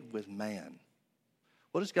communicate with man.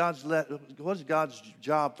 What is God's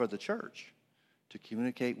job for the church? To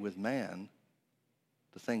communicate with man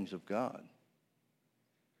the things of God.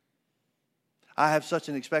 I have such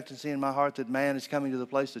an expectancy in my heart that man is coming to the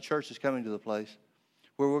place, the church is coming to the place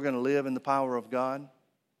where we're going to live in the power of God.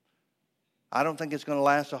 I don't think it's going to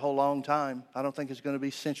last a whole long time. I don't think it's going to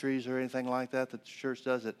be centuries or anything like that the church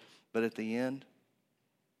does it. But at the end,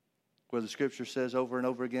 where the scripture says over and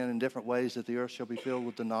over again in different ways that the earth shall be filled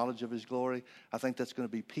with the knowledge of his glory, I think that's going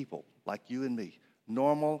to be people like you and me.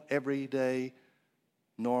 Normal, everyday,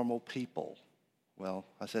 normal people. Well,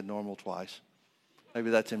 I said normal twice. Maybe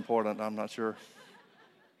that's important. I'm not sure.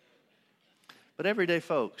 But everyday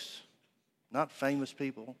folks, not famous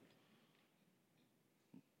people,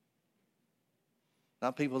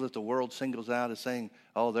 not people that the world singles out as saying,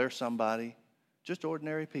 oh, they're somebody. Just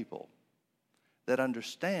ordinary people that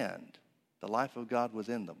understand the life of God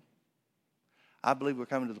within them. I believe we're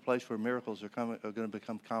coming to the place where miracles are going to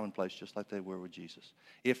become commonplace just like they were with Jesus.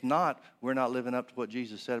 If not, we're not living up to what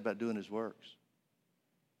Jesus said about doing his works.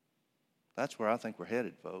 That's where I think we're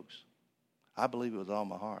headed, folks. I believe it with all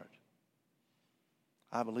my heart.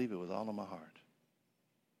 I believe it with all of my heart.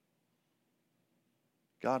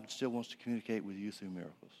 God still wants to communicate with you through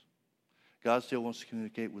miracles. God still wants to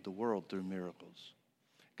communicate with the world through miracles.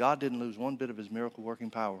 God didn't lose one bit of his miracle-working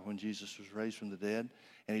power when Jesus was raised from the dead,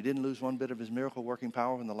 and he didn't lose one bit of his miracle-working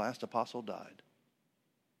power when the last apostle died.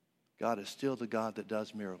 God is still the God that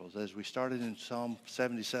does miracles. As we started in Psalm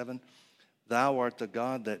 77, thou art the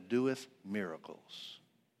God that doeth miracles.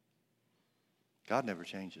 God never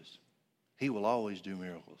changes. He will always do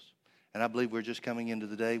miracles. And I believe we're just coming into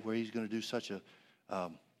the day where he's going to do such a,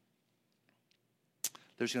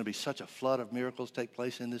 there's going to be such a flood of miracles take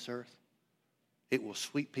place in this earth. It will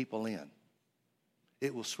sweep people in.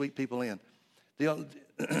 It will sweep people in. The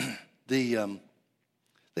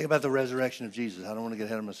think about the resurrection of Jesus. I don't want to get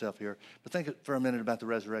ahead of myself here, but think for a minute about the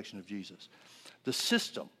resurrection of Jesus. The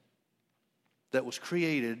system that was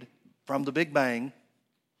created from the Big Bang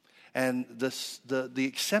and the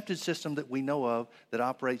accepted system that we know of that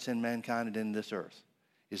operates in mankind and in this earth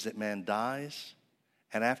is that man dies,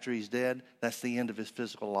 and after he's dead, that's the end of his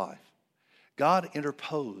physical life. God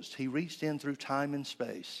interposed. He reached in through time and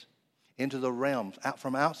space into the realm,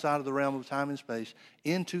 from outside of the realm of time and space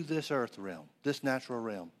into this earth realm, this natural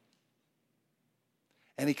realm.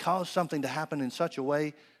 And he caused something to happen in such a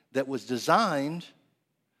way that was designed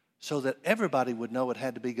so that everybody would know it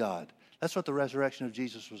had to be God. That's what the resurrection of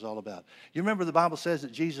Jesus was all about. You remember the Bible says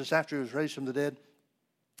that Jesus, after he was raised from the dead,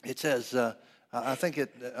 it says,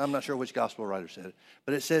 I'm not sure which gospel writer said it,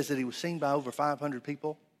 but it says that he was seen by over 500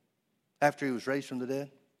 people after he was raised from the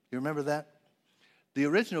dead. You remember that? The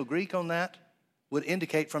original Greek on that would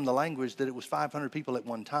indicate from the language that it was 500 people at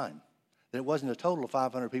one time. That it wasn't a total of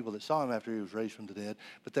 500 people that saw him after he was raised from the dead,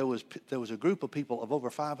 but there was a group of people of over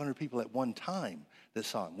 500 people at one time that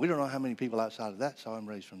saw him. We don't know how many people outside of that saw him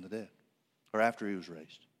raised from the dead or after he was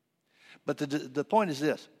raised. But the point is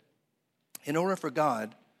this. In order for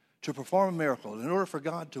God to perform a miracle, in order for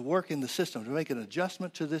God to work in the system, to make an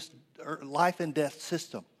adjustment to this life and death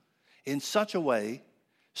system in such a way,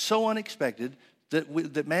 so unexpected,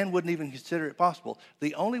 that man wouldn't even consider it possible.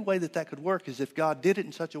 The only way that could work is if God did it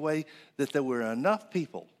in such a way that there were enough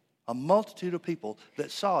people, a multitude of people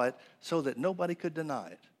that saw it so that nobody could deny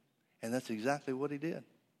it. And that's exactly what he did.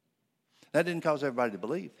 That didn't cause everybody to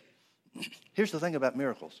believe. Here's the thing about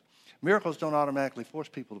miracles. Miracles don't automatically force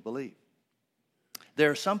people to believe.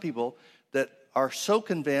 There are some people that are so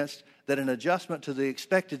convinced that an adjustment to the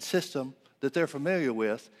expected system that they're familiar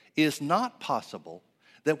with is not possible,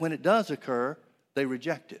 that when it does occur, they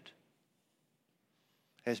reject it,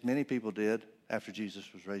 as many people did after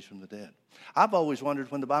Jesus was raised from the dead. I've always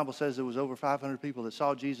wondered, when the Bible says there was over 500 people that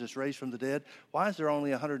saw Jesus raised from the dead, why is there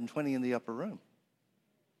only 120 in the upper room?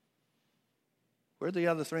 Where are the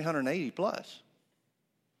other 380 plus?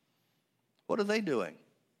 What are they doing?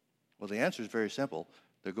 Well, the answer is very simple.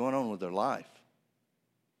 They're going on with their life.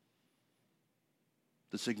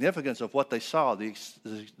 The significance of what they saw, the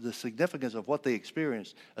significance of what they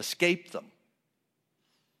experienced escaped them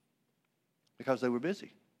because they were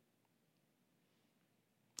busy.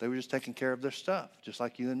 They were just taking care of their stuff, just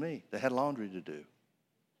like you and me. They had laundry to do.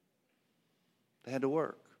 They had to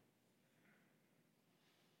work.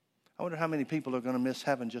 I wonder how many people are going to miss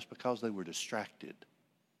heaven just because they were distracted.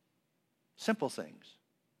 Simple things.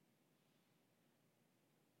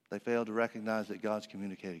 They failed to recognize that God's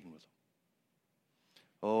communicating with them.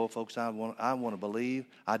 Oh, folks, I want to believe.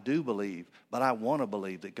 I do believe, but I want to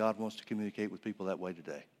believe that God wants to communicate with people that way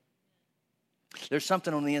today. There's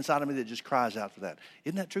something on the inside of me that just cries out for that.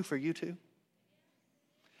 Isn't that true for you too?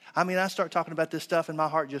 I mean, I start talking about this stuff and my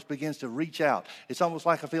heart just begins to reach out. It's almost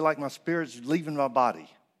like I feel like my spirit's leaving my body.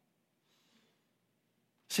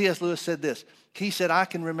 C.S. Lewis said this. He said, I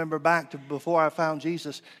can remember back to before I found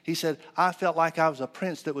Jesus. He said, I felt like I was a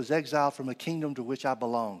prince that was exiled from a kingdom to which I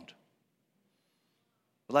belonged.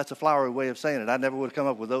 Well, that's a flowery way of saying it. I never would have come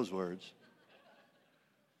up with those words.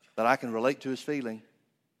 But I can relate to his feeling.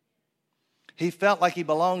 He felt like he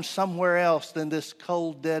belonged somewhere else than this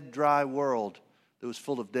cold, dead, dry world that was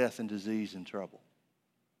full of death and disease and trouble.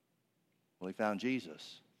 Well, he found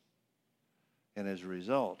Jesus. And as a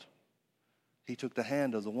result, he took the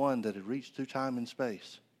hand of the one that had reached through time and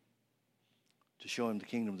space to show him the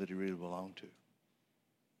kingdom that he really belonged to.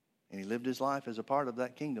 And he lived his life as a part of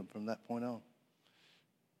that kingdom from that point on.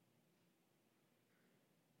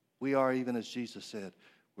 We are, even as Jesus said,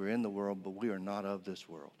 we're in the world, but we are not of this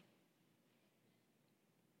world.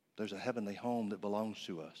 There's a heavenly home that belongs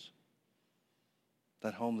to us.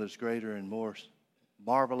 that home that's greater and more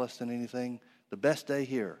marvelous than anything. The best day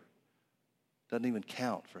here doesn't even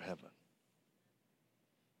count for heaven.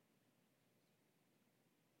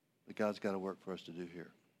 But God's got a work for us to do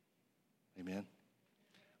here. Amen.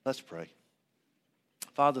 Let's pray.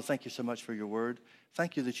 Father, thank you so much for your word.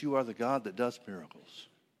 Thank you that you are the God that does miracles.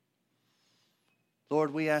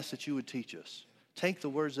 Lord, we ask that you would teach us. Take the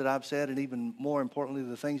words that I've said, and even more importantly,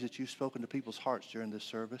 the things that you've spoken to people's hearts during this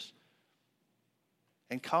service,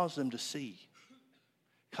 and cause them to see.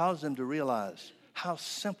 Cause them to realize how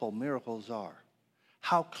simple miracles are.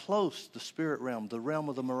 How close the spirit realm, the realm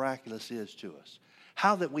of the miraculous, is to us.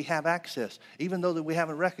 How that we have access, even though that we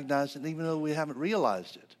haven't recognized it, and even though we haven't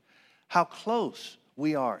realized it. How close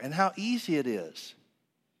we are, and how easy it is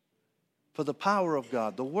for the power of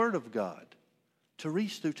God, the Word of God, to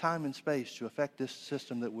reach through time and space to affect this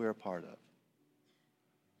system that we're a part of.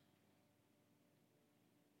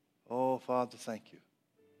 Oh, Father, thank you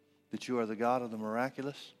that you are the God of the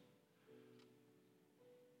miraculous.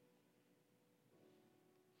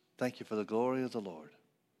 Thank you for the glory of the Lord.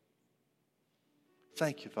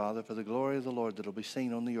 Thank you, Father, for the glory of the Lord that will be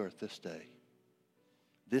seen on the earth this day,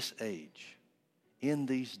 this age, in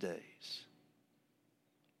these days.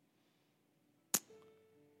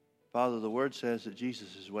 Father, the word says that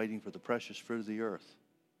Jesus is waiting for the precious fruit of the earth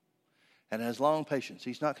and has long patience.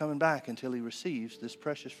 He's not coming back until he receives this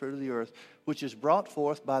precious fruit of the earth, which is brought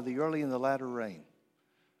forth by the early and the latter rain,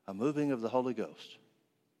 a moving of the Holy Ghost.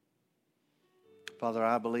 Father,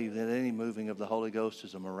 I believe that any moving of the Holy Ghost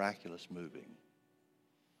is a miraculous moving.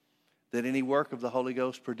 That any work of the Holy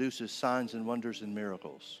Ghost produces signs and wonders and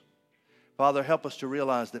miracles. Father, help us to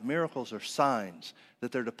realize that miracles are signs,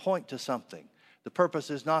 that they're to point to something. The purpose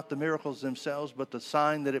is not the miracles themselves, but the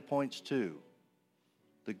sign that it points to,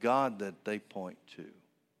 the God that they point to.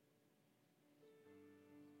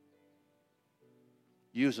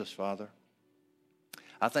 Use us, Father.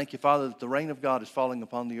 I thank you, Father, that the rain of God is falling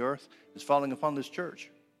upon the earth, is falling upon this church.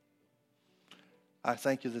 I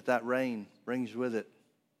thank you that that rain brings with it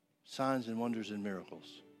signs and wonders and miracles.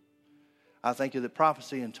 I thank you that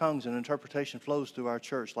prophecy and tongues and interpretation flows through our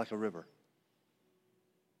church like a river.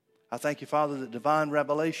 I thank you, Father, that divine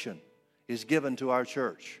revelation is given to our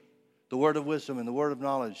church. The word of wisdom and the word of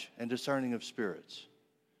knowledge and discerning of spirits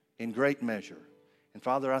in great measure. And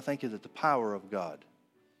Father, I thank you that the power of God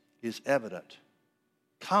is evident,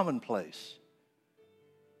 commonplace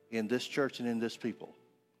in this church and in this people.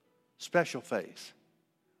 Special faith,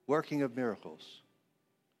 working of miracles,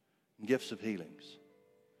 and gifts of healings.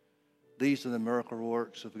 These are the miracle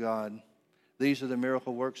works of God. These are the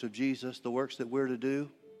miracle works of Jesus, the works that we're to do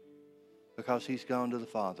because he's gone to the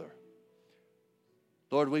Father.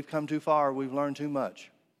 Lord, we've come too far. We've learned too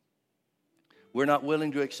much. We're not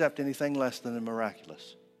willing to accept anything less than the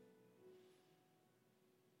miraculous.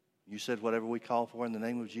 You said whatever we call for in the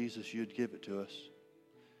name of Jesus, you'd give it to us.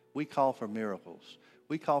 We call for miracles.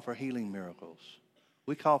 We call for healing miracles.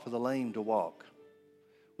 We call for the lame to walk.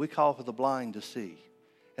 We call for the blind to see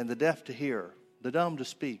and the deaf to hear, the dumb to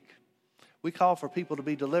speak. We call for people to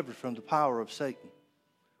be delivered from the power of Satan.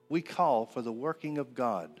 We call for the working of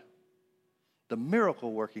God, the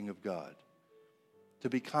miracle working of God, to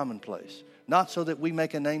be commonplace. Not so that we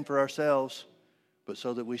make a name for ourselves, but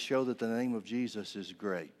so that we show that the name of Jesus is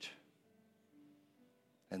great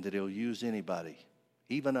and that he'll use anybody,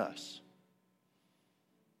 even us.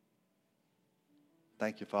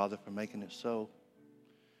 Thank you, Father, for making it so.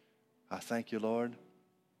 I thank you, Lord,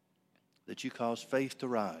 that you cause faith to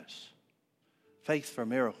rise, faith for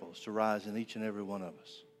miracles to rise in each and every one of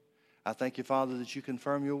us. I thank you, Father, that you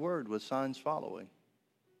confirm your word with signs following.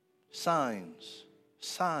 Signs,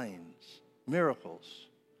 miracles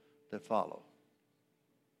that follow.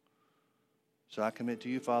 So I commit to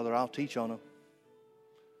you, Father, I'll teach on them.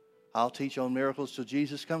 I'll teach on miracles till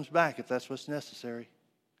Jesus comes back if that's what's necessary.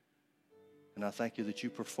 And I thank you that you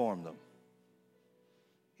perform them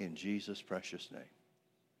in Jesus' precious name.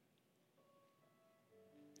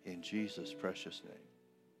 In Jesus' precious name.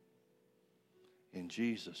 In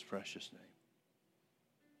Jesus' precious name.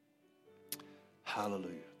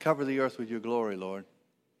 Hallelujah. Cover the earth with your glory, Lord.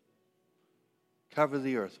 Cover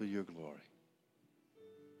the earth with your glory.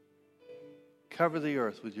 Cover the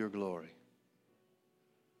earth with your glory.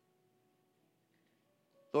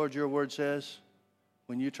 Lord, your word says,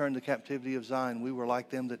 when you turned the captivity of Zion, we were like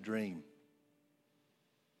them that dream.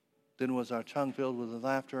 Then was our tongue filled with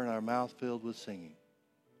laughter and our mouth filled with singing.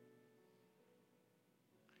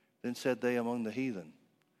 Then said they among the heathen,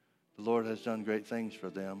 the Lord has done great things for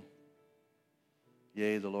them.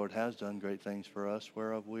 Yea, the Lord has done great things for us,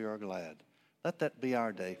 whereof we are glad. Let that be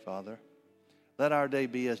our day, Father. Let our day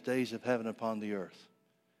be as days of heaven upon the earth.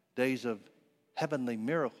 days of heavenly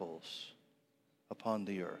miracles upon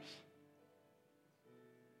the earth,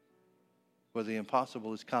 where the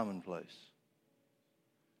impossible is commonplace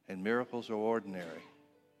and miracles are ordinary.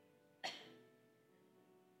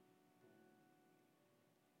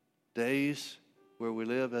 Days where we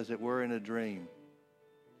live as it were in a dream,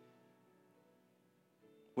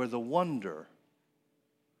 where the wonder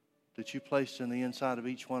that you placed in the inside of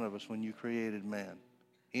each one of us when you created man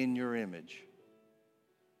in your image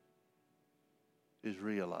is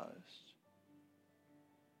realized.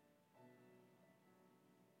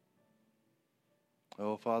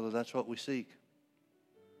 Oh, Father, that's what we seek.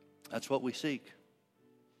 That's what we seek.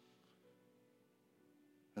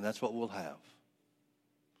 And that's what we'll have.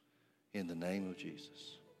 In the name of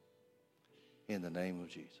Jesus. In the name of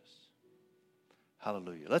Jesus.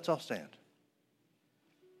 Hallelujah. Let's all stand.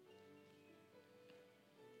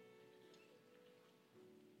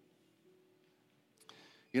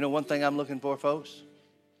 You know one thing I'm looking for, folks?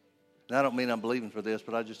 And I don't mean I'm believing for this,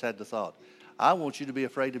 but I just had the thought. I want you to be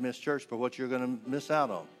afraid to miss church for what you're going to miss out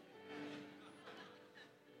on.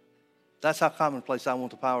 That's how commonplace I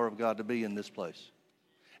want the power of God to be in this place.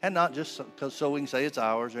 And not just so we can say it's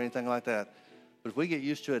ours or anything like that. But if we get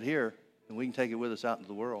used to it here, then we can take it with us out into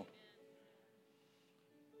the world.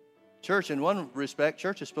 Church, in one respect,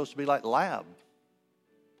 church is supposed to be like a lab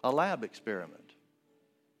experiment.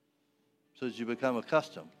 So that you become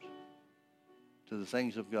accustomed to the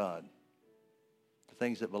things of God, the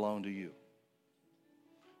things that belong to you.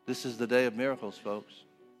 This is the day of miracles, folks.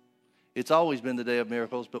 It's always been the day of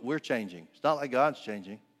miracles, but we're changing. It's not like God's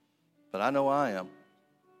changing, but I know I am.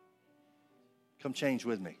 Come change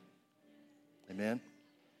with me. Amen?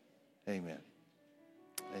 Amen.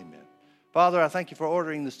 Amen. Father, I thank you for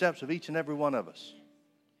ordering the steps of each and every one of us.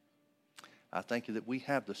 I thank you that we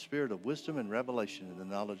have the spirit of wisdom and revelation in the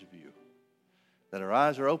knowledge of you. That our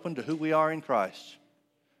eyes are open to who we are in Christ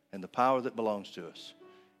and the power that belongs to us.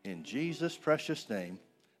 In Jesus' precious name,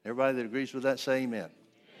 everybody that agrees with that, say amen.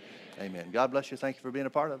 Amen. God bless you. Thank you for being a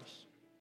part of us.